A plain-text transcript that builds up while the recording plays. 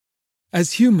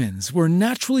As humans, we're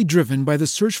naturally driven by the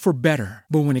search for better.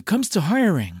 But when it comes to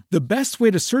hiring, the best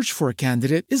way to search for a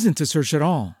candidate isn't to search at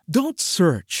all. Don't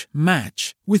search,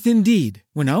 match with Indeed.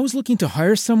 When I was looking to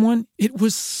hire someone, it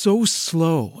was so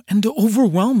slow and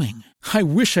overwhelming. I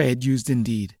wish I had used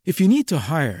Indeed. If you need to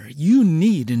hire, you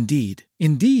need Indeed.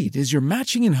 Indeed is your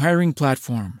matching and hiring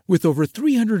platform with over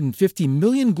 350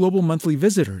 million global monthly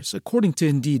visitors, according to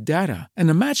Indeed data, and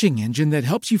a matching engine that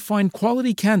helps you find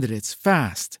quality candidates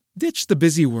fast. Ditch the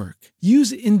busy work.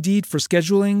 Use Indeed for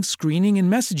scheduling, screening,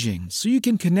 and messaging so you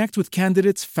can connect with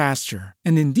candidates faster.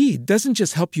 And Indeed doesn't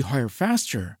just help you hire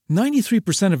faster.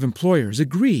 93% of employers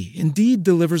agree Indeed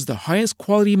delivers the highest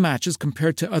quality matches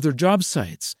compared to other job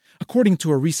sites, according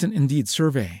to a recent Indeed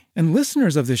survey. And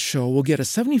listeners of this show will get a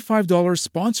 $75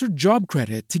 sponsored job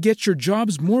credit to get your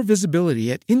jobs more visibility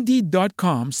at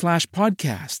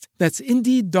Indeed.com/podcast. That's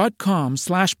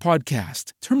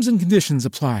Indeed.com/podcast. Terms and conditions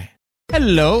apply.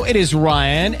 Hello, it is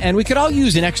Ryan, and we could all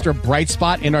use an extra bright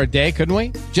spot in our day, couldn't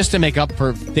we? Just to make up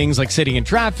for things like sitting in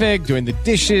traffic, doing the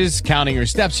dishes, counting your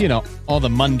steps, you know, all the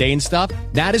mundane stuff.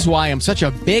 That is why I'm such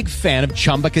a big fan of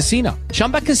Chumba Casino.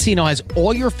 Chumba Casino has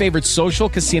all your favorite social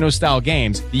casino-style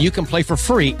games that you can play for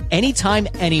free anytime,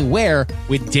 anywhere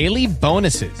with daily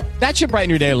bonuses. That should brighten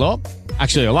your day a little.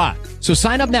 Actually, a lot. So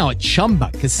sign up now at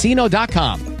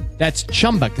ChumbaCasino.com. That's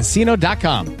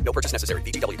ChumbaCasino.com. No purchase necessary.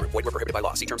 VGW Group. Void where prohibited by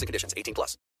law. See terms and conditions.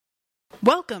 18+.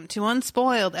 Welcome to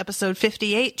Unspoiled, episode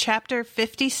 58, chapter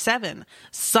 57,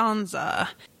 Sansa.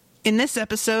 In this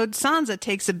episode, Sansa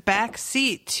takes a back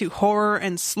seat to horror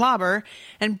and slobber,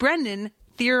 and Brendan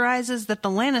theorizes that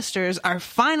the Lannisters are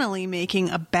finally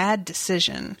making a bad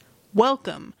decision.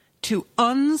 Welcome to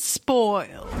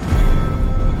Unspoiled.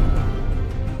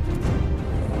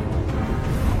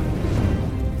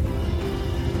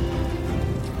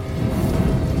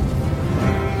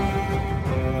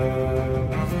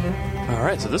 All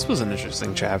right, so this was an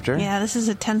interesting chapter. Yeah, this is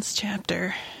a tense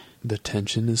chapter. The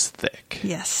tension is thick.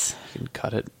 Yes. You can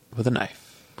cut it with a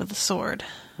knife. With a sword.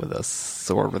 With a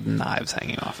sword with knives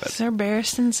hanging off it. Sir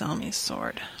Barristan Selmy's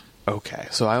sword. Okay,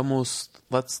 so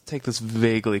let's take this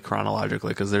vaguely chronologically,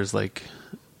 because there's it's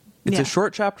a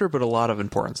short chapter, but a lot of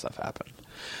important stuff happened.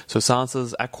 So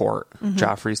Sansa's at court. Mm-hmm.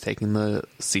 Joffrey's taking the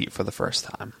seat for the first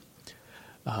time.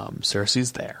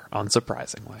 Cersei's there,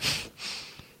 unsurprisingly.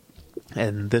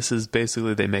 And this is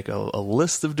basically, they make a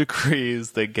list of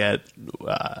decrees that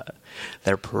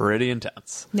they're pretty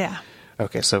intense. Yeah.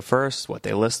 Okay, so first,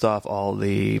 they list off all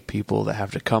the people that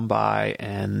have to come by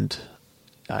and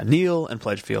kneel and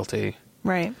pledge fealty.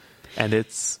 Right. And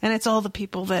it's all the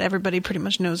people that everybody pretty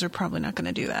much knows are probably not going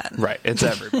to do that. Right. It's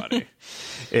everybody.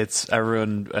 It's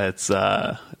everyone. It's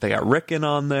they got Rickon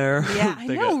on there. Yeah, I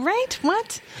know, right?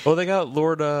 What? Oh, they got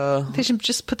Lord. They should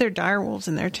just put their direwolves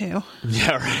in there too.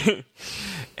 Yeah, right.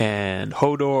 And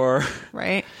Hodor.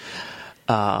 Right.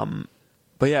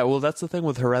 But yeah, well, that's the thing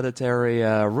with hereditary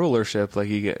rulership.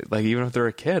 Even if they're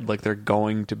a kid, they're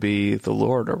going to be the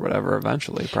lord or whatever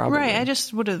eventually, probably. Right. I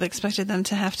just would have expected them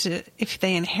to have to, if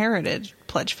they inherited,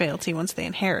 pledge fealty once they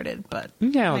inherited. But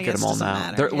yeah, I'll get them all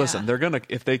now. Listen, they're gonna,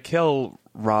 if they kill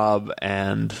Robb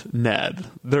and Ned,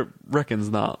 Rickon's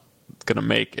not gonna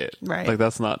make it. Right.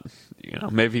 That's not.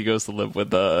 Maybe he goes to live with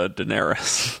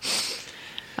Daenerys.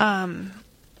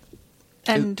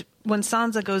 And when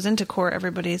Sansa goes into court,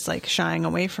 everybody's shying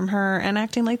away from her and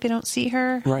acting like they don't see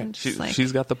her. Right.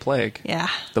 She's got the plague. Yeah.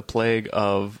 The plague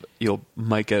of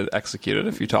might get executed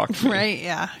if you talk to me. Right.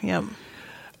 Yeah. Yep.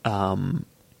 And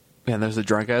there's a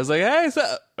drunk guy who's like, "Hey,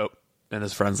 and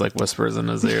his friend's whispers in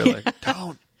his ear,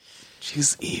 "Don't.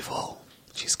 She's evil.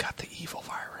 She's got the evil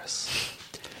virus."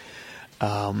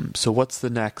 So what's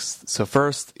the next? So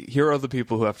first, here are the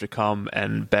people who have to come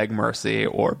and beg mercy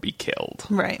or be killed.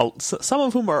 Right. Some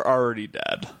of whom are already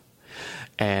dead.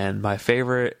 And my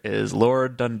favorite is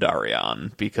Lord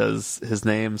Dundarion, because his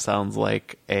name sounds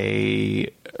like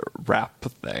a rap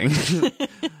thing.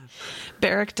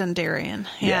 Beric Dondarrion.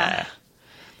 Yeah.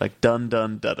 Dun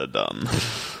dun da da dun.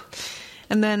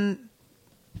 And then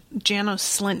Janos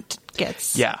Slynt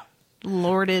gets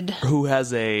lorded. Who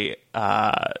has a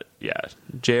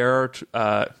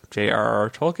J.R.R.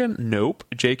 Tolkien? Nope.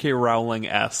 J.K.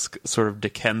 Rowling-esque sort of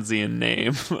Dickensian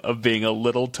name of being a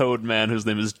little toad man whose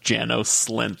name is Janos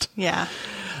Slynt. Yeah.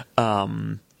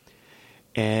 So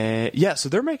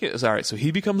they're making it. All right, so he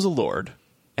becomes a lord,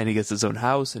 and he gets his own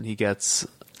house, and he gets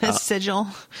his sigil.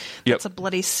 It's a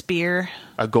bloody spear.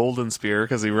 A golden spear,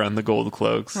 because he ran the gold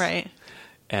cloaks. Right.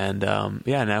 And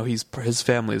now his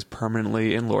family is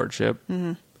permanently in lordship.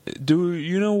 Mm-hmm. Do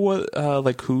you know what,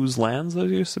 like, whose lands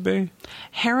those used to be?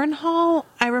 Harrenhal,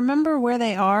 I remember where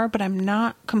they are, but I'm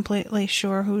not completely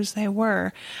sure whose they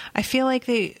were. I feel like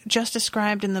they just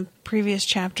described in the previous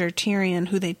chapter Tyrion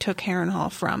who they took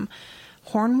Harrenhal from.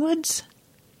 Hornwoods?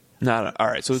 Not all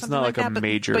right, so it's Something not like that, a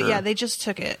major. But yeah, they just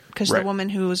took it because Right. the woman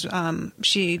who was,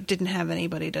 she didn't have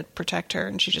anybody to protect her,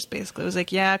 and she just basically was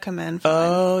like, "Yeah, come in." Fine.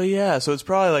 Oh yeah, so it's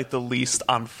probably like the least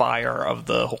on fire of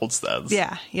the Holdsteads.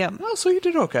 Yeah, yeah, Oh, so you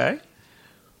did okay.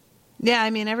 yeah.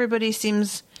 I mean, everybody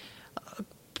seems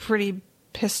pretty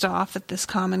pissed off that this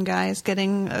common guy is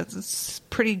getting a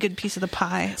pretty good piece of the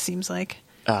pie. It seems like.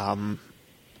 Yeah,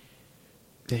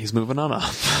 he's moving on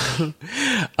up.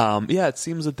 Yeah, it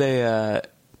seems that they.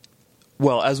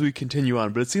 Well, as we continue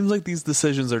on, but it seems like these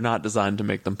decisions are not designed to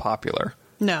make them popular.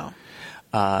 No.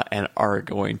 And are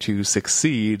going to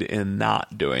succeed in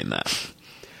not doing that.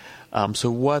 So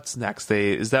what's next?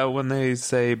 Is that when they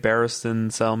say,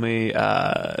 Barristan Selmy,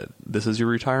 this is your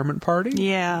retirement party?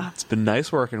 Yeah. It's been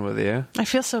nice working with you. I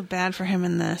feel so bad for him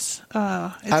in this.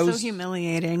 Oh, it's so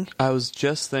humiliating. I was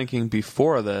just thinking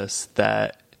before this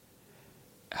that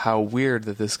how weird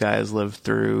that this guy has lived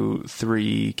through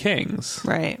 3 kings.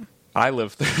 Right. I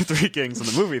lived through 3 kings in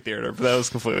the movie theater, but that was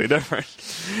completely different.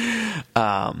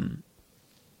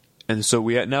 And so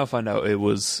we now find out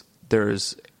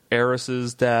there's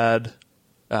Aerys's dad,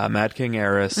 Mad King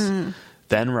Aerys,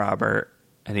 then Robert,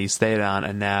 and he stayed on,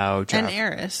 and now And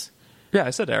Aerys. Yeah, I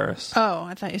said Aerys. Oh,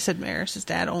 I thought you said Aerys'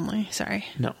 dad only. Sorry.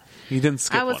 No, you didn't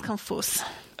skip I was one. confused.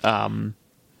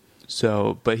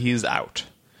 So, but he's out.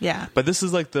 Yeah. But this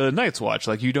is like the Night's Watch.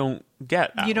 Like, you don't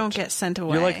get out. You don't get sent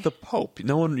away. You're like the Pope. You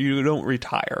don't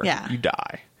retire. Yeah. You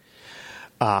die.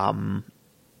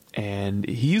 And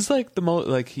he's like the most,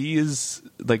 like, he is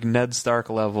like Ned Stark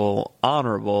level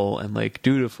honorable and like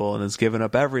dutiful and has given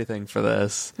up everything for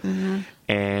this. Mm-hmm.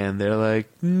 And they're like,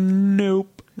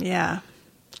 nope. Yeah.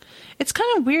 It's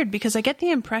kind of weird because I get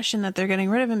the impression that they're getting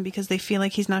rid of him because they feel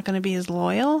like he's not going to be as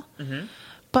loyal. Mm-hmm.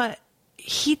 But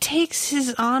he takes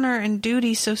his honor and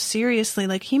duty so seriously.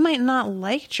 Like, he might not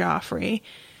like Joffrey.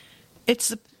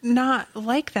 It's not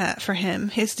like that for him.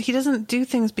 He doesn't do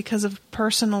things because of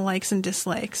personal likes and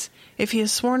dislikes. If he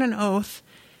has sworn an oath,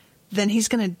 then he's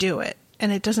going to do it.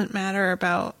 And it doesn't matter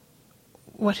about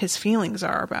what his feelings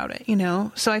are about it, you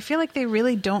know? So I feel like they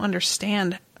really don't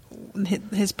understand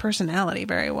his personality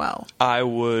very well. I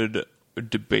would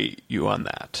debate you on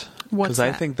that. What's that?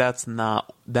 I think that's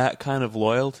not that kind of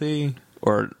loyalty,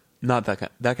 or not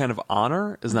that kind of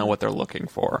honor is not what they're looking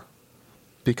for.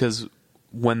 Because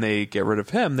when they get rid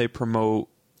of him, they promote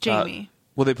Jaime.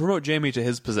 They promote Jaime to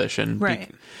his position, right?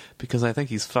 Because I think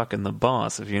he's fucking the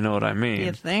boss, if you know what I mean.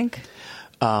 You think?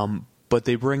 But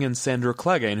they bring in Sandor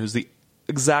Clegane, who's the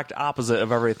exact opposite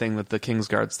of everything that the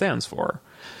Kingsguard stands for.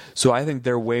 So I think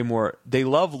they're way more. They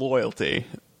love loyalty,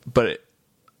 but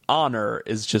honor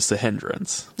is just a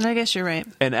hindrance. I guess you're right.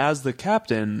 And as the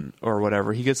captain or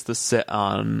whatever, he gets to sit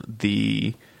on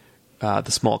the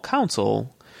small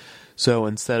council. So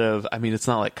instead of, I mean, it's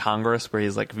not like Congress where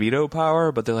he's like veto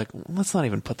power, but they're like, let's not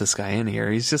even put this guy in here.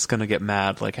 He's just going to get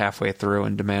mad like halfway through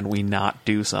and demand we not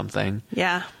do something.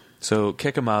 Yeah. So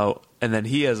kick him out. And then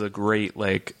he has a great,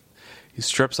 like, he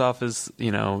strips off his,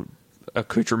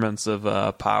 accoutrements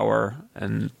of power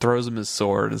and throws him his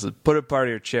sword and says, put it part of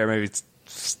your chair. Maybe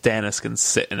Stannis can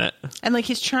sit in it. And like,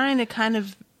 he's trying to kind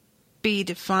of be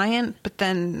defiant, but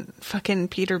then fucking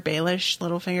Peter Baelish,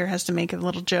 Littlefinger, has to make a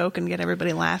little joke and get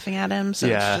everybody laughing at him. So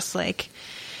yeah. It's just like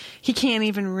he can't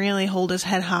even really hold his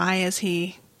head high as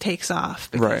he takes off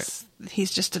because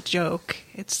he's just a joke.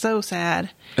 It's so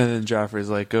sad. And then Joffrey's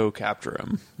like, go capture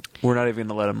him. We're not even going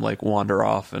to let him like wander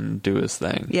off and do his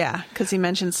thing. Yeah, because he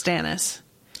mentioned Stannis.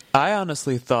 I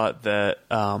honestly thought that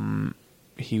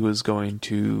he was going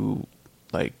to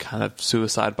like kind of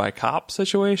suicide by cop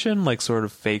situation, like sort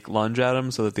of fake lunge at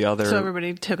him so that the other... So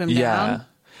everybody took him down?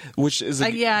 Which is...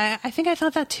 I think I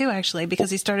thought that too, actually, because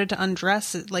he started to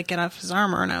undress, like get off his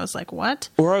armor, and I was like, what?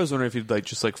 Or I was wondering if he'd like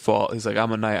just like fall... He's like,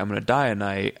 I'm a knight, I'm going to die a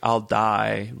knight. I'll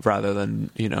die rather than,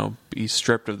 be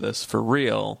stripped of this for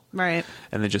real. Right.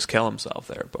 And then just kill himself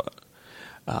there, but...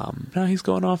 now he's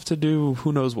going off to do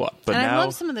who knows what. But and now, I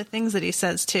love some of the things that he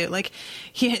says too. Like,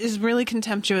 he is really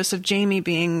contemptuous of Jaime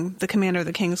being the commander of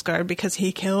the Kingsguard because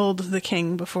he killed the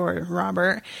king before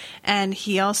Robert. And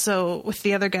he also, with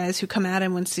the other guys who come at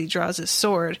him once he draws his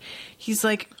sword, he's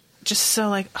like, just so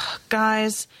like, oh,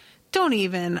 guys, don't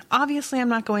even. Obviously, I'm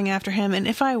not going after him. And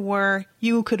if I were,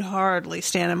 you could hardly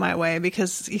stand in my way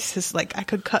because he's just like, I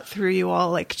could cut through you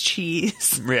all like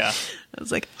cheese. Yeah. I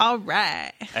was like, all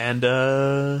right. And,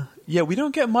 we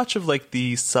don't get much of, like,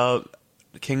 the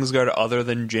Kingsguard other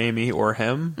than Jaime or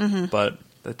him, but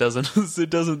it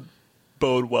doesn't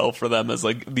bode well for them as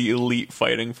like the elite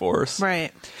fighting force.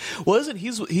 Right. Well, isn't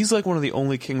he's like one of the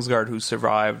only Kingsguard who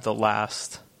survived the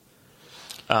last.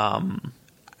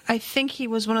 I think he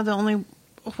was one of the only.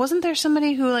 Wasn't there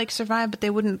somebody who like survived, but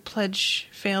they wouldn't pledge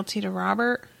fealty to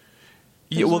Robert?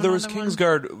 Yeah, well, there was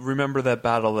Kingsguard. Remember that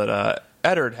battle that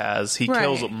Eddard has? He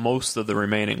kills most of the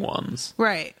remaining ones.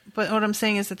 Right, but what I'm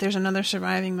saying is that there's another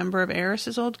surviving member of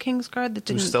Aerys's old Kingsguard that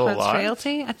didn't still pledge alive?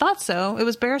 fealty. I thought so. It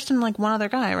was Barristan, like one other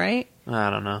guy, right? I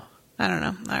don't know. All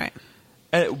right.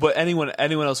 But anyone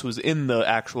else who was in the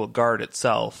actual guard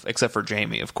itself, except for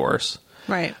Jaime, of course.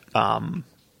 Right.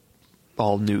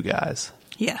 All new guys.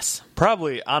 Yes.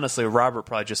 Probably, honestly, Robert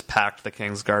probably just packed the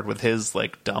Kingsguard with his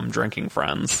like dumb drinking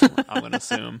friends. I'm going to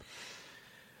assume.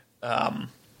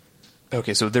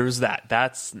 Okay, so there's that.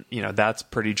 That's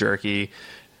pretty jerky.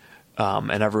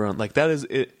 And everyone like that is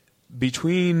it.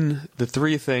 Between the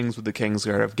three things with the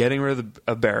Kingsguard of getting rid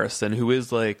of Barristan, who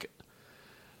is like,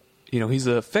 he's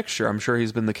a fixture. I'm sure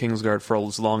he's been the Kingsguard for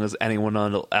as long as anyone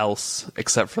else,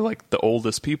 except for like the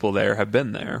oldest people there have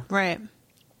been there. Right.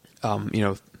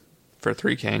 For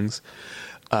Three Kings,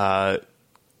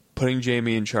 putting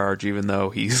Jaime in charge, even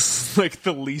though he's like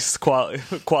the least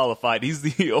qualified. He's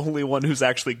the only one who's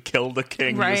actually killed a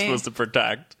king right. He's supposed to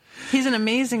protect. He's an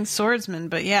amazing swordsman,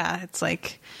 but yeah, it's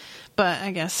like, but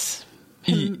I guess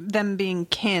them being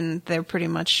kin, they're pretty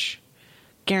much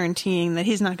guaranteeing that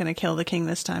he's not going to kill the king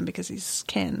this time because he's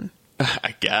kin.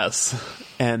 I guess.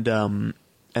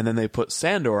 And then they put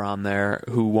Sandor on there,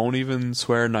 who won't even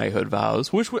swear knighthood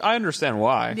vows, which I understand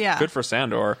why. Yeah. Good for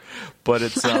Sandor. But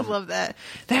it's... I love that.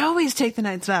 They always take the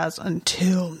knight's vows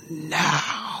until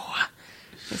now.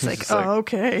 It's like,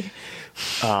 okay.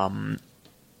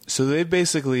 So they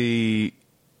basically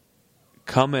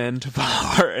come into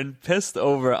power and pissed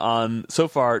over on, so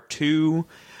far, two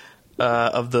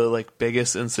of the like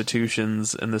biggest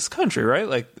institutions in this country, right?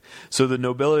 Like, so the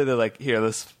nobility, they're like, here,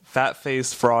 this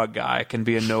fat-faced frog guy can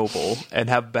be a noble and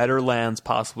have better lands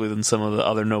possibly than some of the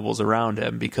other nobles around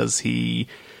him because he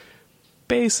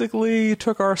basically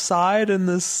took our side in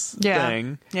this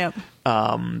thing. Yep.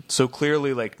 So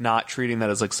clearly, like, not treating that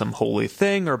as like some holy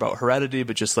thing or about heredity,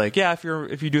 but just like, yeah,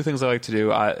 if you do things I like to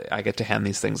do, I get to hand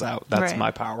these things out. That's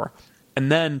my power. And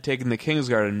then taking the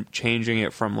Kingsguard and changing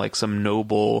it from like some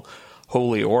noble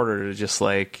holy order to just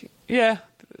like, yeah,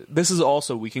 this is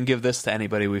also, we can give this to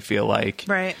anybody we feel like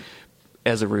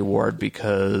as a reward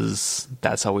because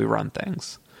that's how we run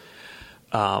things.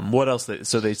 What else?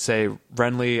 So they say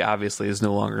Renly obviously is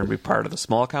no longer going to be part of the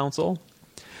small council,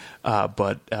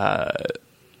 but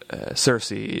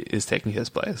Cersei is taking his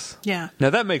place. Yeah. Now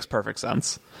that makes perfect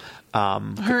sense.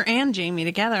 Her and Jaime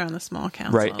together on the small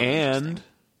council. Right, and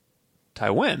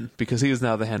Tywin, because he is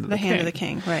now the hand of the king. The hand of the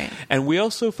king, right. And we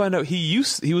also find out he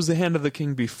was the hand of the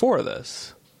king before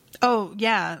this. Oh,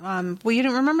 yeah. Well, you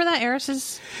didn't remember that,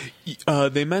 Aerys's?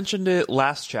 They mentioned it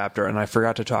last chapter, and I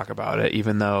forgot to talk about it,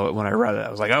 even though when I read it,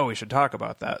 I was like, oh, we should talk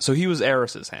about that. So he was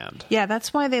Aerys's hand. Yeah,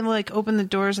 that's why they, like, open the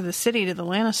doors of the city to the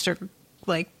Lannister,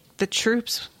 like, the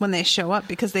troops when they show up,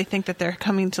 because they think that they're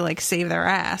coming to, like, save their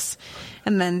ass.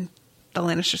 And then the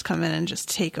Lannisters come in and just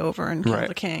take over and kill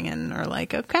the king and are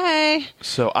like, okay.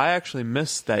 So I actually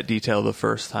missed that detail the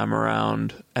first time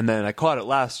around, and then I caught it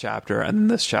last chapter,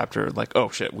 and this chapter, like, oh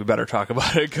shit, we better talk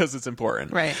about it because it's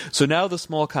important. Right. So now the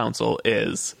small council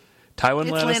is Tywin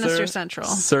Lannister, Lannister Central,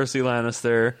 Cersei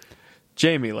Lannister,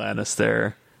 Jaime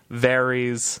Lannister,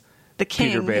 Varys, the king,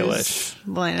 Peter Baelish,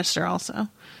 Lannister also.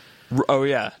 Oh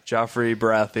yeah, Joffrey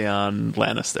Baratheon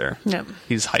Lannister. Yep.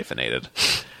 He's hyphenated.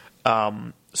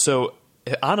 So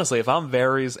honestly, if I'm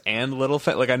Varys and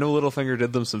Littlefinger, like I know Littlefinger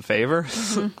did them some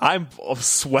favors, I'm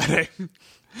sweating.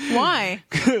 Why?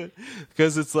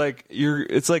 Because it's like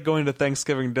going to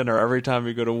Thanksgiving dinner every time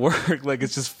you go to work. Like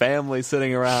it's just family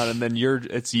sitting around, and then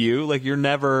it's you. Like you're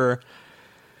never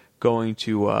going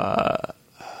to.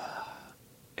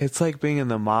 It's like being in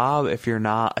the mob if you're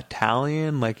not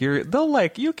Italian. Like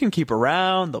you can keep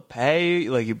around, they'll pay,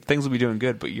 like things will be doing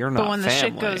good, but you're not. But when family. The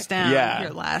shit goes down,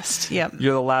 you're last. Yep.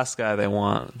 You're the last guy they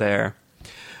want there.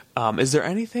 Is there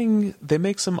anything? They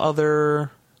make some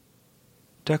other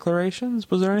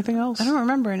declarations. Was there anything else? I don't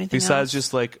remember anything besides else.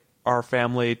 just like our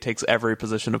family takes every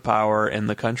position of power in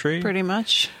the country. Pretty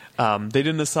much. They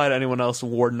didn't decide anyone else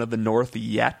Warden of the North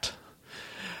yet.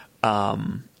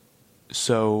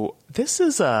 So this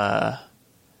is I'm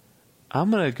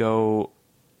going to go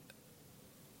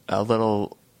a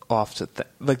little off to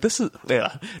like this is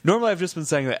normally I've just been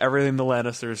saying that everything the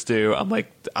Lannisters do, I'm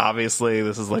like obviously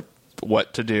this is like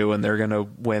what to do, and they're going to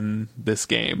win this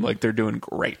game. Like, they're doing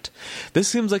great. This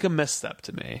seems like a misstep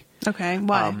to me. Okay,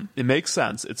 why? It makes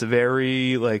sense. It's a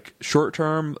very, like,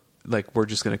 short-term, like, we're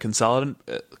just going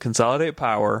to consolidate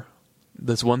power.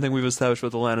 That's one thing we've established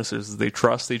with the Lannisters, is they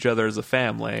trust each other as a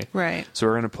family. Right. So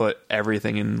we're going to put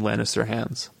everything in Lannister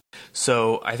hands.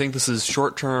 So I think this is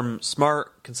short-term,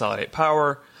 smart, consolidate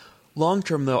power.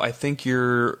 Long-term, though, I think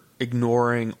you're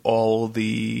ignoring all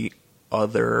the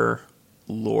other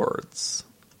lords.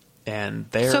 And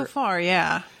they're... So far,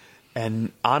 yeah.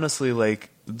 And honestly, like,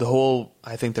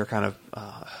 I think they're kind of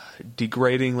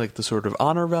degrading, like, the sort of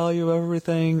honor value of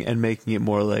everything and making it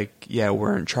more like, yeah,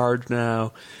 we're in charge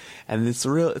now. And it's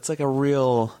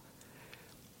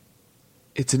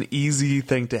an easy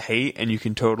thing to hate, and you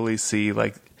can totally see,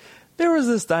 like, there was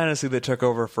this dynasty that took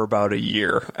over for about a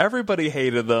year. Everybody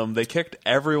hated them. They kicked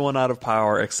everyone out of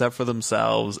power except for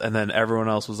themselves, and then everyone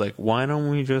else was like, why don't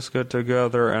we just get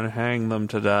together and hang them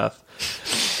to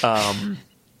death?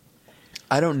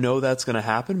 I don't know that's going to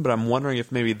happen, but I'm wondering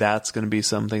if maybe that's going to be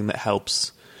something that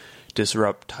helps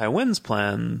disrupt Tywin's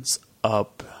plans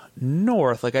up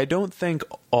north. Like, I don't think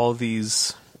all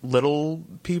these little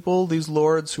people, these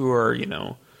lords who are, you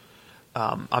know,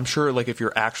 I'm sure, like, if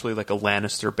you're actually, like, a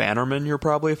Lannister bannerman, you're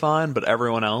probably fine, but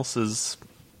everyone else is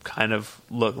kind of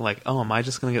looking like, oh, am I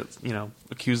just going to get, you know,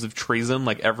 accused of treason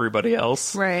like everybody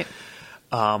else? Right.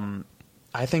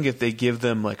 I think if they give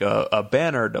them, like, a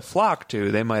banner to flock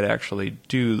to, they might actually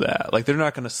do that. Like, they're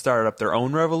not going to start up their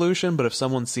own revolution, but if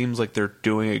someone seems like they're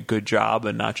doing a good job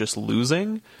and not just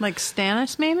losing... Like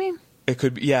Stannis, maybe? It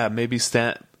could be, yeah, maybe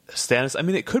Stannis. I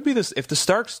mean, it could be this... If the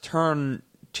Starks turn...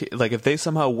 Like, if they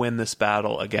somehow win this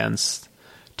battle against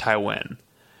Tywin,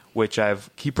 which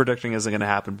keep predicting isn't going to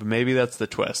happen, but maybe that's the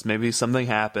twist. Maybe something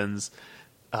happens...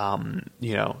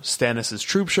 you know, Stannis'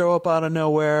 troops show up out of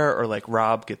nowhere, or like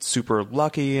Robb gets super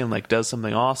lucky and like does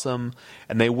something awesome,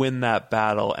 and they win that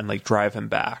battle and like drive him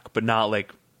back. But not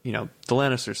like, you know, the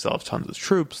Lannisters still have tons of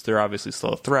troops. They're obviously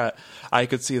still a threat. I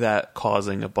could see that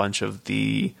causing a bunch of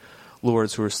the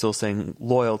lords who are still staying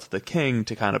loyal to the king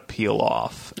to kind of peel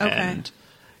off and,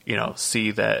 you know,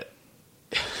 see that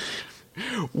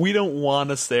we don't want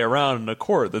to stay around in a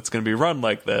court that's going to be run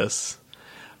like this.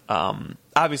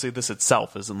 Obviously, this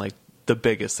itself isn't like the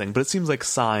biggest thing, but it seems like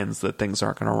signs that things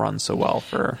aren't going to run so well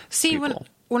for people.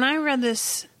 When I read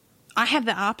this, I had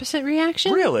the opposite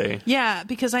reaction. Really? Yeah,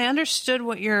 because I understood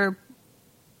what your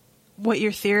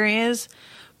theory is,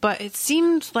 but it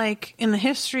seemed like in the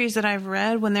histories that I've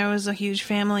read, when there was a huge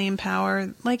family in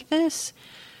power like this,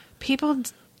 people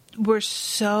were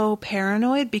so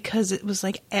paranoid because it was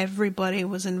like everybody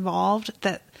was involved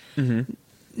that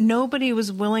nobody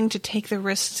was willing to take the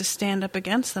risk to stand up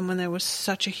against them when there was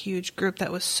such a huge group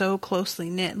that was so closely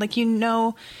knit. Like, you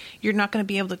know, you're not going to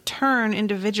be able to turn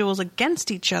individuals against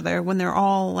each other when they're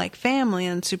all like family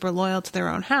and super loyal to their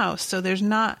own house. So there's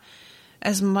not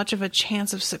as much of a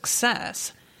chance of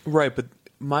success. Right, but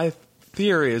my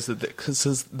theory is that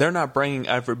since they're not bringing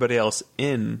everybody else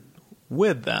in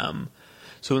with them,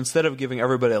 so instead of giving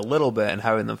everybody a little bit and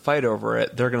having them fight over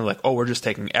it, they're going to like, oh, we're just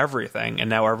taking everything. And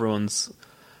now everyone's,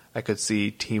 I could see,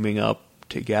 teaming up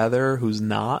together who's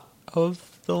not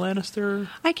of the Lannister.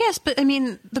 I guess, but I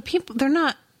mean, the people, they're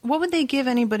not, what would they give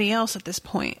anybody else at this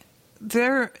point?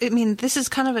 This is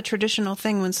kind of a traditional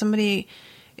thing. When somebody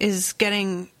is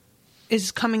coming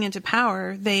into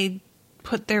power, they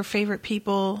put their favorite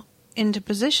people into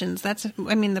positions. That's,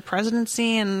 I mean, the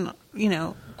presidency and, you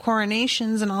know,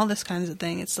 coronations and all this kinds of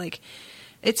thing. It's like,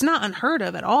 it's not unheard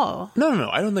of at all. No.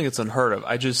 I don't think it's unheard of.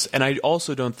 I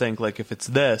also don't think, like, if it's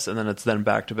this and then it's then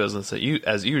back to business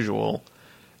as usual,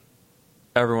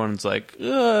 everyone's like,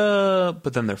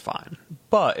 but then they're fine.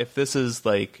 But if this is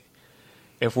like,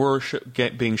 if we're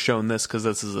being shown this because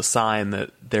this is a sign that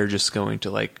they're just going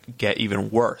to like get even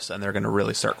worse and they're going to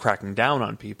really start cracking down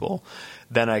on people,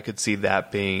 then I could see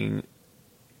that being,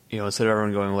 you know, instead of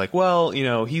everyone going like, well, you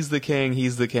know, he's the king,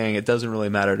 it doesn't really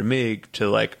matter to me, to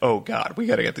like, oh God, we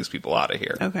got to get these people out of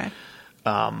here. Okay.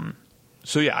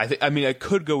 So yeah, I mean, I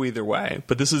could go either way,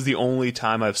 but this is the only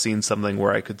time I've seen something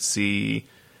where I could see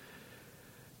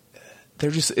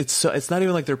it's not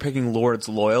even like they're picking lords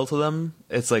loyal to them.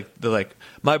 It's like, they're like,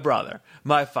 my brother,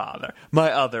 my father,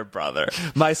 my other brother,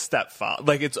 my stepfather.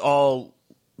 Like, it's all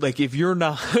like, if you're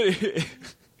not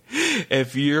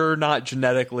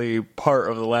genetically part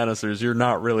of the Lannisters, you're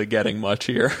not really getting much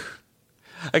here.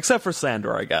 Except for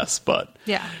Sandor, I guess, but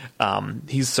yeah.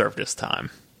 He's served his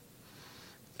time.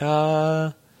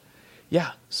 Yeah,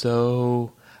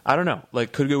 so I don't know.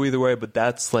 Like, could go either way, but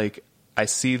that's like, I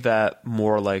see that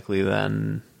more likely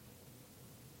than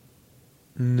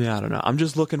No, I don't know. I'm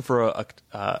just looking for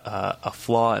a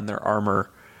flaw in their armor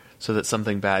so that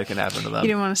something bad can happen to them. You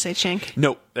didn't want to say chink?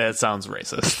 Nope, that sounds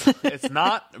racist. It's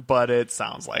not, but it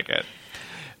sounds like it.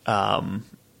 And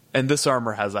this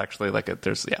armor has actually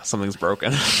something's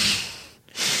broken.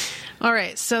 All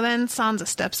right, so then Sansa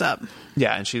steps up.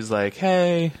 Yeah, and she's like,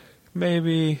 "Hey,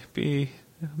 maybe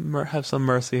have some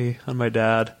mercy on my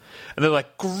dad." And they're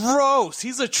like, "Gross!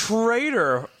 He's a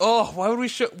traitor! Oh,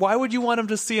 why would you want him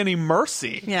to see any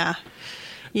mercy?" Yeah.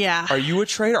 Yeah. Are you a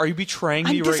traitor? Are you betraying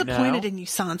me right now? I'm disappointed in you,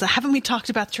 Sansa. Haven't we talked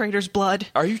about traitors' blood?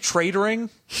 Are you traitoring?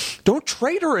 Don't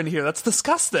traitor in here. That's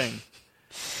disgusting.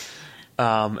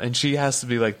 And she has to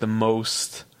be like the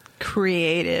most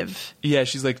creative. Yeah,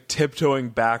 she's like tiptoeing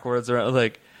backwards around,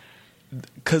 like,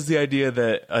 because the idea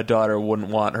that a daughter wouldn't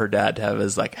want her dad to have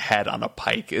his like head on a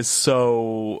pike is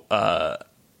so.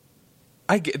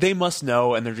 They must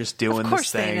know, and they're just doing this thing. Of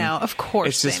course they know. Of course,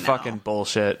 it's just fucking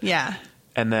bullshit. Yeah.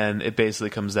 And then it basically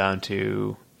comes down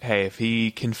to, hey, if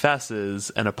he confesses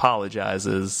and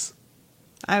apologizes,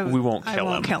 we won't kill him. I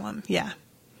won't kill him. Yeah.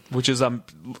 Which is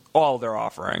all they're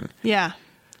offering. Yeah.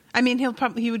 I mean, he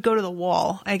would go to the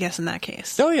wall, I guess, in that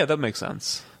case. Oh yeah, that makes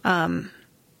sense.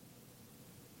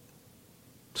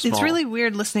 It's really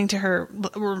weird listening to her,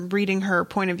 reading her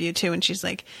point of view too, and she's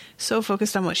like so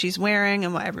focused on what she's wearing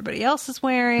and what everybody else is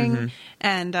wearing,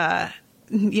 and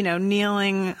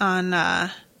kneeling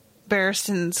on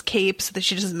Barristan's cape so that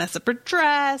she doesn't mess up her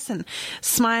dress, and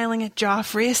smiling at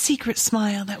Joffrey, a secret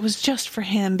smile that was just for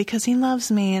him because he loves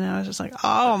me. And I was just like,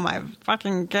 oh my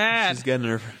fucking god, she's getting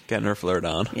her flirt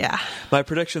on. Yeah. My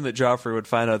prediction that Joffrey would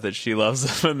find out that she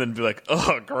loves him and then be like,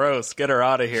 oh gross, get her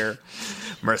out of here.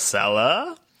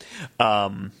 Myrcella.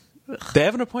 They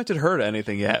haven't appointed her to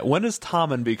anything yet. When does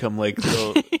Tommen become like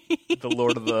the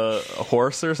Lord of the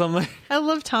Horse or something? I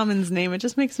love Tommen's name. It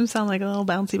just makes him sound like a little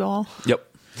bouncy ball. Yep.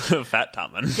 Fat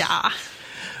Tommen. Yeah.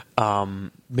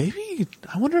 Maybe,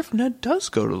 I wonder if Ned does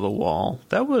go to the wall.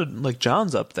 That would, like,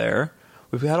 Jon's up there.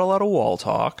 We've had a lot of wall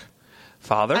talk.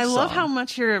 I love how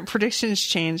much your predictions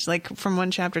changed, like, from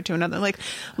one chapter to another. Like,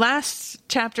 last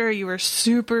chapter, you were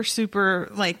super, super,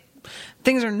 like,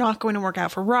 things are not going to work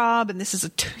out for Robb, and this is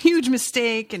a huge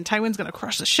mistake, and Tywin's going to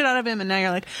crush the shit out of him, and now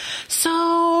you're like,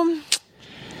 so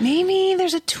maybe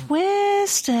there's a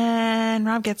twist, and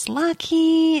Robb gets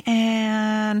lucky,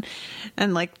 and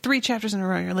like 3 chapters in a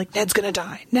row, you're like, Ned's gonna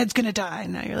die,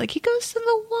 and now you're like, he goes to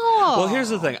the wall. Well, here's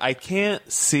the thing, I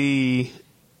can't see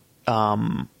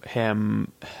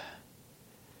him,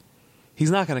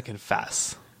 he's not gonna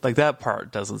confess. Like, that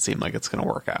part doesn't seem like it's gonna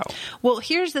work out. Well,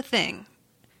 here's the thing.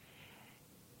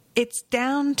 It's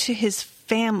down to his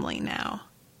family now.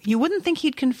 You wouldn't think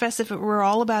he'd confess if it were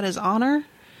all about his honor,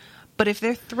 but if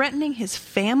they're threatening his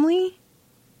family,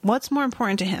 what's more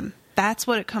important to him? That's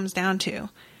what it comes down to.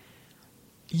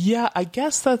 Yeah, I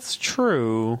guess that's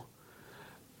true.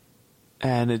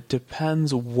 And it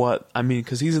depends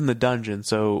because he's in the dungeon,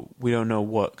 so we don't know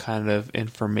what kind of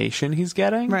information he's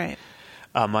getting. Right.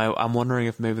 I'm wondering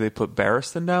if maybe they put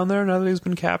Barristan down there now that he's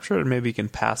been captured, and maybe he can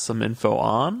pass some info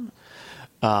on.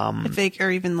 If they are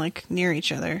even like near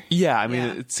each other. Yeah, I mean,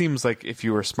 It seems like if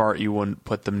you were smart, you wouldn't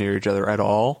put them near each other at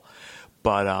all.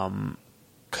 But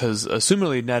because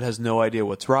assumingly Ned has no idea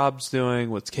what's Robb's doing,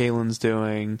 what's Caitlyn's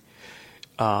doing.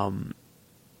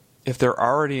 If they're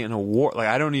already in a war, like,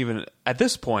 I don't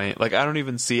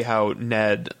even see how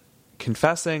Ned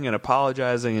confessing and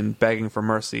apologizing and begging for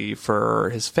mercy for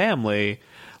his family.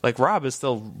 Like, Robb is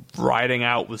still riding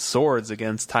out with swords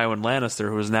against Tywin Lannister,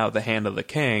 who is now at the hand of the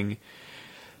king.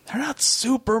 They're not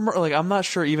super... Like, I'm not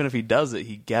sure even if he does it,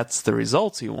 he gets the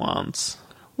results he wants.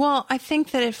 Well, I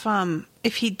think that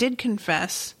if he did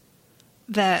confess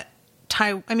that...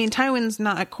 Tywin's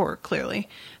not at court, clearly.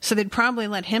 So they'd probably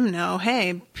let him know,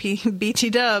 hey, BT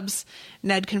Dubs,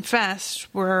 Ned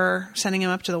confessed, we're sending him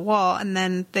up to the wall. And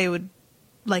then they would...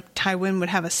 Like, Tywin would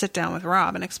have a sit-down with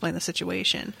Robb and explain the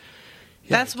situation. Yeah,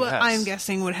 that's what I'm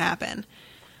guessing would happen.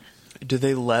 Do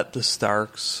they let the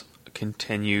Starks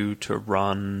continue to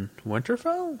run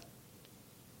Winterfell?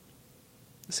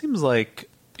 It seems like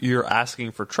you're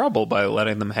asking for trouble by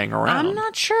letting them hang around. I'm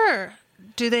not sure.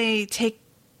 Do they take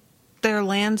their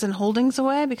lands and holdings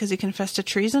away because he confessed to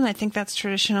treason? I think that's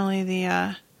traditionally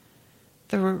the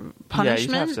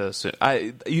punishment.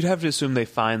 Yeah, you'd have to assume they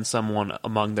find someone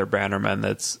among their bannermen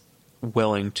that's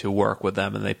willing to work with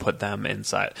them, and they put them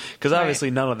inside. Because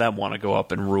obviously none of them want to go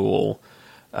up and rule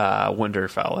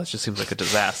Winterfell. It just seems like a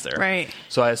disaster. Right.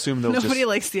 So I assume nobody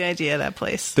likes the idea of that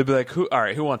place. They'll be like, who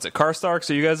wants it? Karstarks,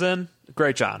 are you guys in?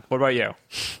 Great, Jon. What about you?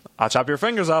 I'll chop your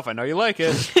fingers off. I know you like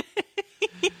it.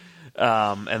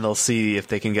 And they'll see if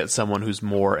they can get someone who's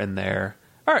more in their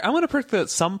All right, I'm going to predict that at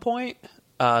some point,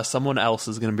 someone else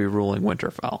is going to be ruling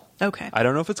Winterfell. Okay. I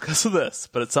don't know if it's because of this,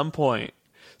 but at some point,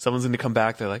 someone's going to come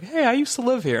back. They're like, "Hey, I used to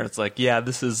live here." And it's like, "Yeah,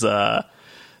 this is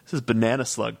banana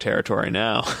slug territory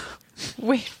now."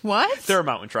 Wait, what? They're a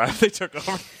mountain tribe. They took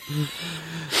over.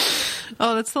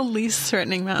 Oh, that's the least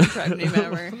threatening mountain tribe name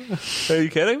ever. Are you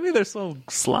kidding me? They're so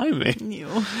slimy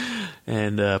Ew.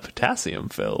 and potassium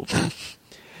filled.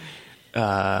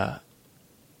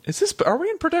 Is this? Are we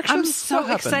in predictions? I'm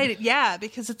so excited. Yeah,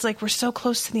 because it's like we're so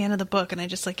close to the end of the book, and I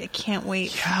can't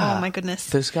wait. Yeah. Oh my goodness.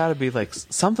 There's got to be like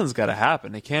something's got to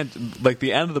happen. It can't like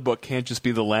the end of the book can't just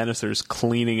be the Lannisters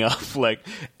cleaning up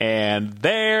and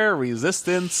their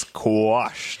resistance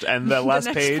quashed. And the last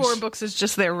the next page, 4 books is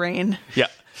just their reign. Yeah,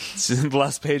 the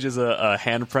last page is a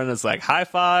handprint. It's like high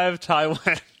five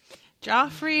Tywin.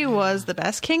 Joffrey was the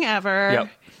best king ever. Yep.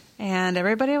 And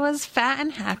everybody was fat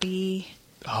and happy.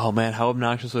 Oh man, how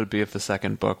obnoxious would it be if the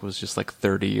second book was just like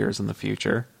 30 years in the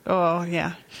future? Oh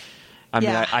yeah. I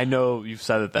mean, I know you've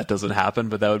said that doesn't happen,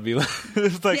 but that would be like,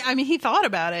 yeah, I mean, he thought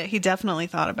about it. He definitely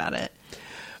thought about it.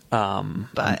 But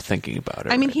I'm thinking about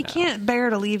it. I mean, right he now. can't bear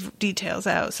to leave details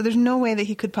out, so there's no way that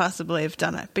he could possibly have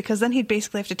done it, because then he'd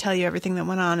basically have to tell you everything that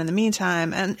went on in the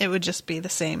meantime, and it would just be the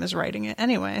same as writing it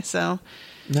anyway. So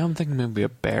now I'm thinking maybe a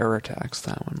bear attacks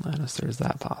Tywin Lannister. Is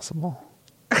that possible?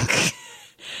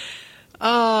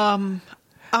 I'm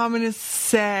gonna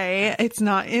say it's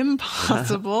not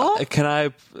impossible.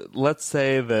 Let's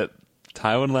say that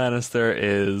Tywin Lannister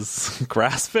is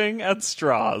grasping at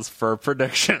straws for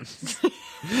predictions,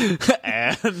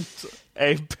 and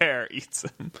a bear eats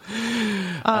him.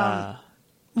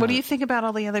 What do you think about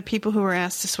all the other people who were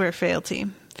asked to swear fealty?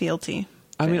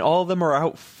 I mean, all of them are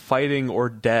out fighting or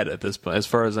dead at this point. As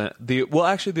far as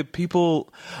the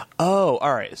people. Oh,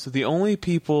 all right. So the only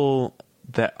people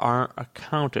that aren't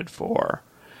accounted for,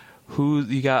 who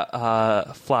you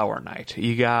got? Flower Knight.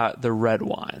 You got the Red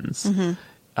Wines.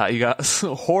 Mm-hmm. You got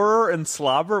Horror and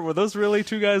Slobber. Were those really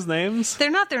 2 guys' names? They're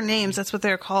not their names. That's what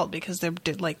they're called because they're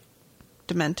like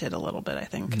demented a little bit, I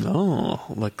think. No,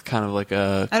 like kind of like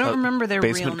a. I don't remember their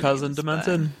basement real cousin names,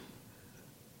 demented.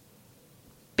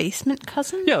 Basement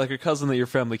cousin? Yeah, like a cousin that your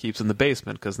family keeps in the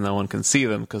basement because no one can see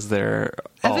them because they're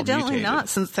all evidently mutated. not,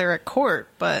 since they're at court.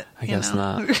 But I guess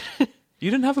not. You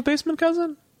didn't have a basement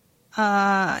cousin?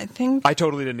 I think I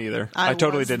totally didn't either. I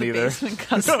totally didn't either. Basement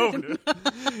cousin.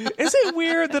 Is it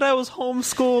weird that I was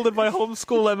homeschooled and by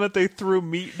homeschool I meant they threw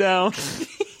meat down?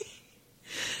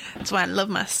 That's why I love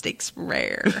my steaks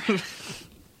rare.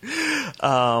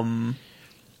 All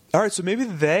right, so maybe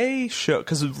they show,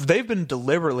 because they've been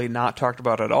deliberately not talked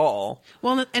about at all.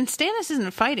 Well, and Stannis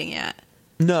isn't fighting yet.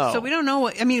 No. So we don't know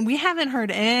what, I mean, we haven't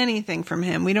heard anything from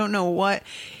him. We don't know what.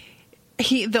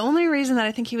 The only reason that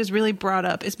I think he was really brought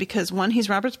up is because, 1, he's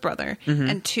Robert's brother,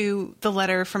 and 2, the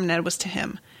letter from Ned was to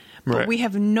him. But Right. we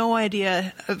have no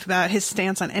idea about his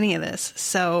stance on any of this.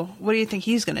 So what do you think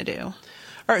he's going to do? All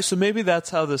right, so maybe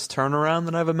that's how this turnaround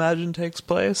that I've imagined takes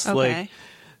place. Okay.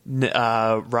 Like,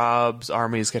 Rob's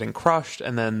army is getting crushed,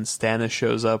 and then Stannis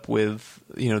shows up with,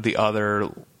 the other,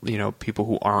 people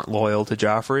who aren't loyal to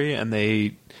Joffrey, and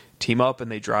they team up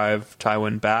and they drive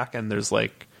Tywin back, and there's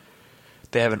like,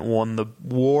 they haven't won the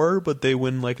war, but they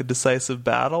win like a decisive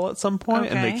battle at some point,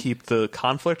 and they keep the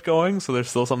conflict going, so there's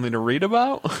still something to read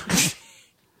about.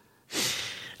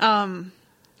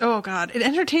 Oh God, it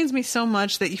entertains me so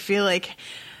much that you feel like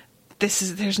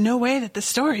there's no way that the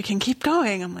story can keep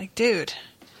going. I'm like, dude,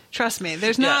 trust me,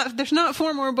 there's not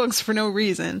 4 more books for no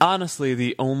reason. Honestly,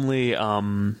 the only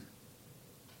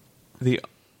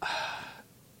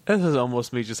this is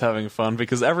almost me just having fun,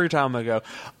 because every time I go,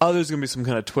 oh, there's going to be some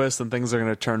kind of twist and things are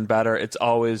going to turn better, it's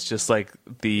always just like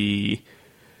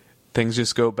things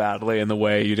just go badly in the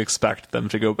way you'd expect them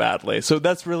to go badly. So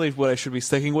that's really what I should be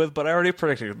sticking with, but I already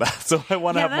predicted that, so I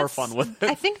want to have more fun with it.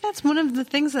 I think that's one of the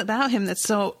things about him that's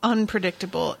so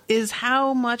unpredictable, is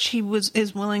how much he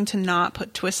is willing to not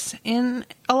put twists in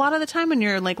a lot of the time when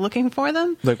you're like looking for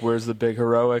them. Like, where's the big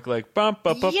heroic, like, bum,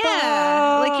 ba, ba,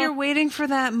 yeah, like you're waiting for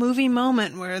that movie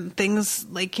moment where things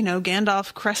like,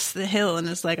 Gandalf crests the hill and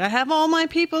is like, I have all my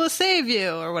people to save you,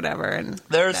 or whatever. And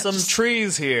there's some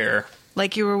trees here.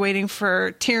 Like you were waiting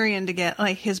for Tyrion to get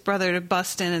like his brother to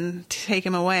bust in and take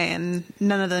him away, and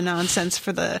none of the nonsense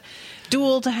for the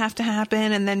duel to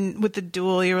happen. And then with the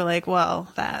duel, you were like, well,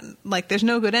 there's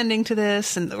no good ending to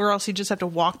this, or else you just have to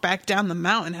walk back down the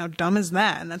mountain. How dumb is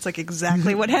that? And that's like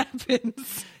exactly what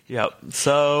happens. Yep.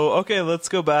 So, okay, let's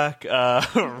go back.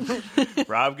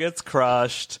 Rob gets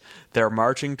crushed. They're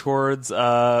marching towards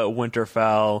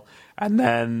Winterfell. And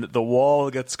then the wall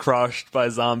gets crushed by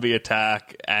zombie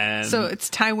attack. And so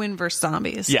it's Tywin versus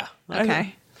zombies. Yeah.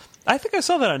 Okay. I think I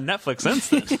saw that on Netflix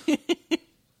Instant.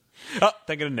 Oh,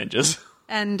 thinking of ninjas.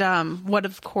 And what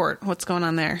of court? What's going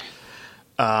on there?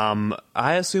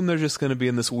 I assume they're just going to be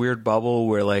in this weird bubble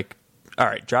where, like, all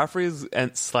right, Joffrey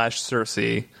and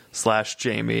 /Cersei /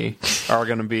 Jaime are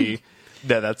going to be.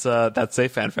 Yeah, that's a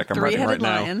fanfic I'm writing right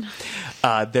lion.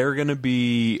 now. They're going to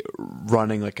be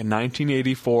running like a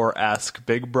 1984-esque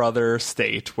Big Brother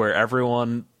state where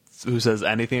everyone who says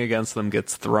anything against them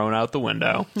gets thrown out the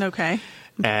window. Okay.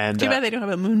 And too bad they don't have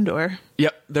a moon door.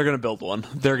 Yep, they're going to build one.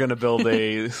 They're going to build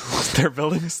they're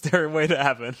building a stairway to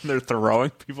heaven. They're throwing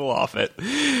people off it.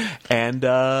 And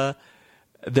they're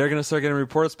going to start getting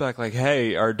reports back like,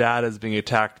 hey, our dad is being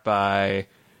attacked by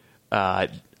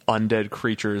undead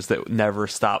creatures that never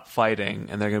stop fighting.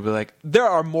 And they're going to be like, there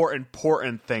are more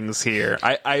important things here.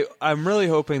 I'm really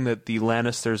hoping that the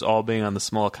Lannisters all being on the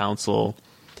small council,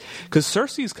 because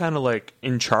Cersei's kind of like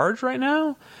in charge right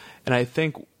now. And I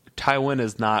think Tywin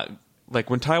is not, like,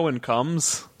 when Tywin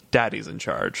comes, Daddy's in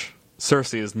charge.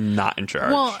 Cersei is not in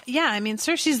charge. Well, yeah, I mean,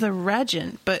 Cersei's the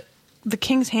regent, but the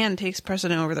king's hand takes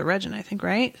precedent over the regent, I think,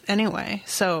 right? Anyway,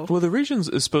 so... Well, the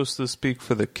regent is supposed to speak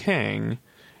for the king,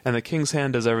 and the king's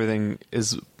hand does everything,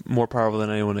 is more powerful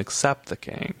than anyone except the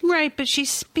king. Right, but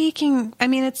she's speaking... I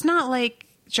mean, it's not like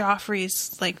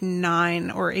Joffrey's, like,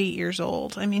 9 or 8 years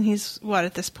old. I mean, he's, what,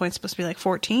 at this point, supposed to be, like,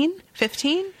 14?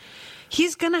 15?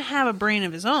 He's going to have a brain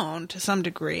of his own to some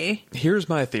degree. Here's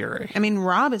my theory. I mean,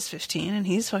 Robb is 15 and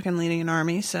he's fucking leading an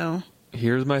army, so...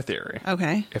 Here's my theory.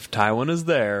 Okay. If Tywin is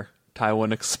there,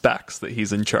 Tywin expects that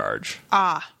he's in charge.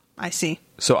 Ah, I see.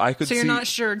 So I could see... So you're not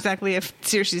sure exactly if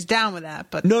Cersei's down with that,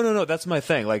 but... No, that's my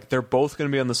thing. Like, they're both going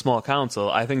to be on the small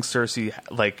council. I think Cersei,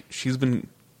 like, she's been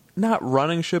not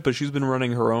running shit, but she's been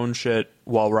running her own shit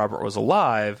while Robert was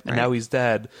alive, and now he's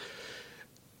dead.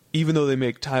 Even though they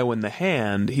make Tywin the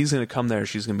hand, he's going to come there.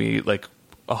 She's going to be like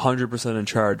 100% in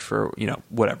charge for,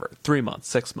 whatever, 3 months,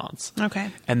 6 months.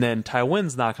 Okay. And then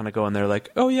Tywin's not going to go in there like,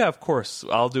 oh yeah, of course,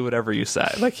 I'll do whatever you say.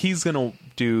 Like, he's going to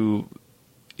do,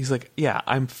 he's like, yeah,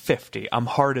 I'm 50. I'm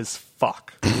hard as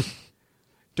fuck.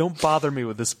 Don't bother me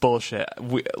with this bullshit.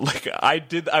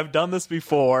 I've done this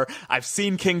before. I've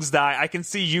seen kings die. I can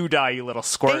see you die, you little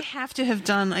squirt. They have to have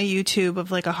done a YouTube of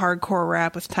like a hardcore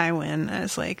rap with Tywin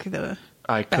as like the...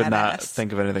 I could not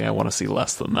think of anything I want to see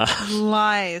less than that.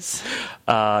 Lies.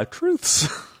 Truths.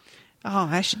 Oh,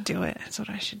 I should do it. That's what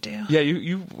I should do. Yeah,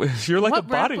 you're like a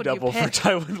body double for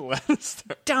Tywin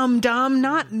Lannister. Dumb,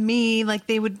 not me. Like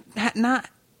they would not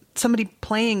somebody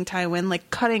playing Tywin, like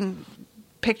cutting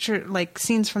picture like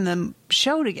scenes from the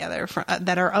show together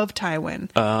that are of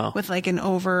Tywin with like an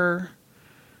what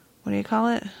do you call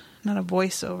it? Not a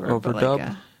voiceover, but like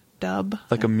a dub.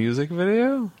 Like a music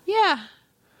video? Yeah.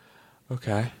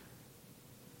 Okay.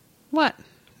 What?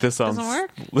 This sounds, doesn't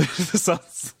work? This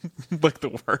sounds like the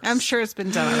worst. I'm sure it's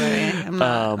been done already.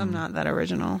 I'm not that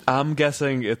original. I'm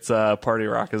guessing it's Party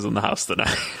Rock is in the house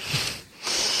tonight.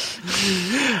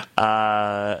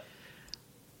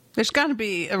 There's got to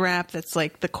be a rap that's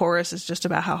like the chorus is just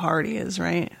about how hard he is,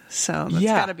 right? So that's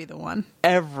got to be the one.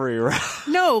 Every rap.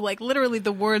 No, like literally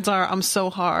the words are, I'm so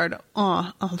hard.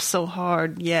 I'm so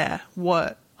hard. Yeah.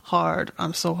 What? Hard.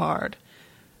 I'm so hard.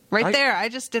 Right there, I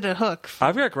just did a hook.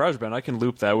 I've got GarageBand. I can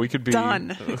loop that. We could be...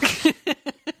 Done.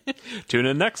 Tune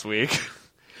in next week.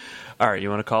 All right, you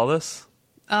want to call this?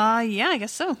 Yeah, I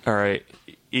guess so. All right.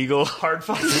 Eagle Hard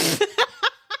Five.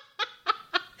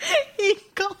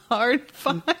 Eagle Hard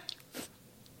Five.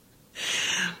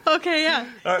 Okay, yeah.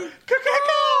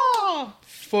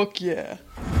 Fuck yeah.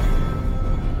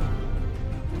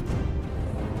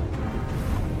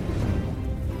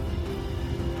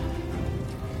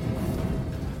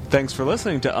 Thanks for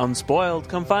listening to Unspoiled.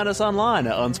 Come find us online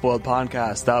at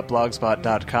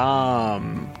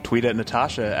unspoiledpodcast.blogspot.com. Tweet at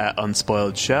Natasha at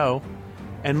unspoiledshow.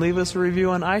 And leave us a review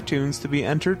on iTunes to be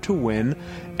entered to win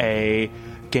a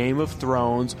Game of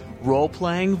Thrones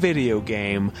role-playing video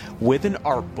game with an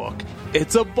art book.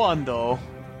 It's a bundle.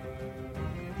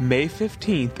 May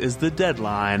 15th is the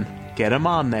deadline. Get them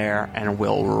on there and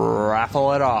we'll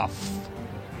raffle it off.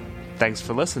 Thanks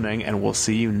for listening, and we'll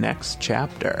see you next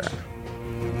chapter.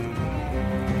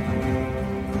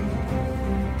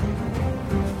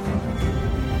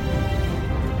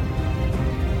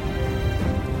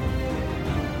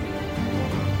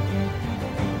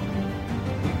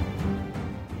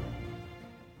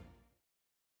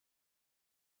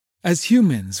 As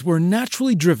humans, we're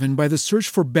naturally driven by the search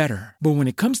for better. But when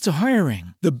it comes to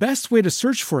hiring, the best way to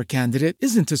search for a candidate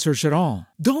isn't to search at all.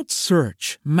 Don't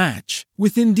search, match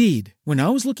with Indeed. When I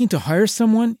was looking to hire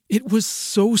someone, it was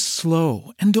so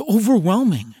slow and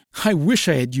overwhelming. I wish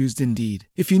I had used Indeed.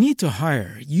 If you need to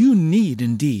hire, you need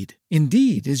Indeed.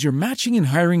 Indeed is your matching and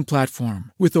hiring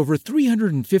platform with over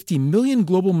 350 million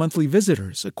global monthly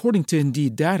visitors, according to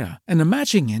Indeed data, and a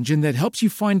matching engine that helps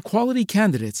you find quality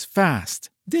candidates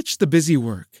fast. Ditch the busy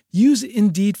work. Use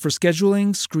Indeed for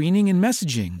scheduling, screening, and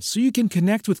messaging so you can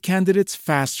connect with candidates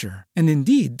faster. And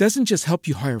Indeed doesn't just help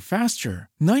you hire faster.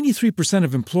 93%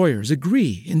 of employers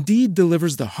agree Indeed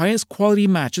delivers the highest quality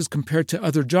matches compared to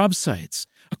other job sites,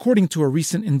 according to a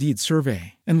recent Indeed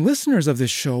survey. And listeners of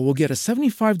this show will get a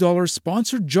 $75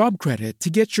 sponsored job credit to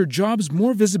get your jobs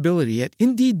more visibility at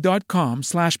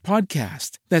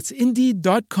Indeed.com/podcast. That's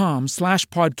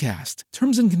Indeed.com/podcast.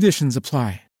 Terms and conditions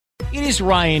apply. It is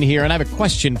Ryan here, and I have a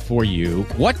question for you.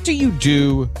 What do you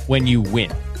do when you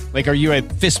win? Like, are you a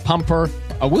fist pumper,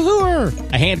 a woo-hooer,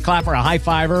 a hand clapper, a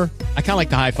high-fiver? I kind of like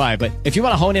the high-five, but if you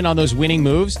want to hone in on those winning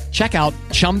moves, check out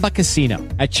Chumba Casino.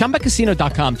 At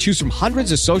ChumbaCasino.com, choose from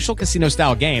hundreds of social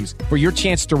casino-style games for your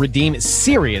chance to redeem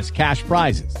serious cash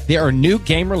prizes. There are new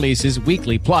game releases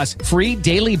weekly, plus free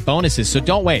daily bonuses, so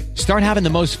don't wait. Start having the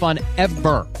most fun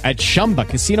ever at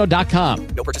ChumbaCasino.com.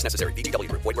 No purchase necessary. VGW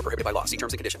Group. Void where prohibited by law. See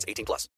terms and conditions. 18+.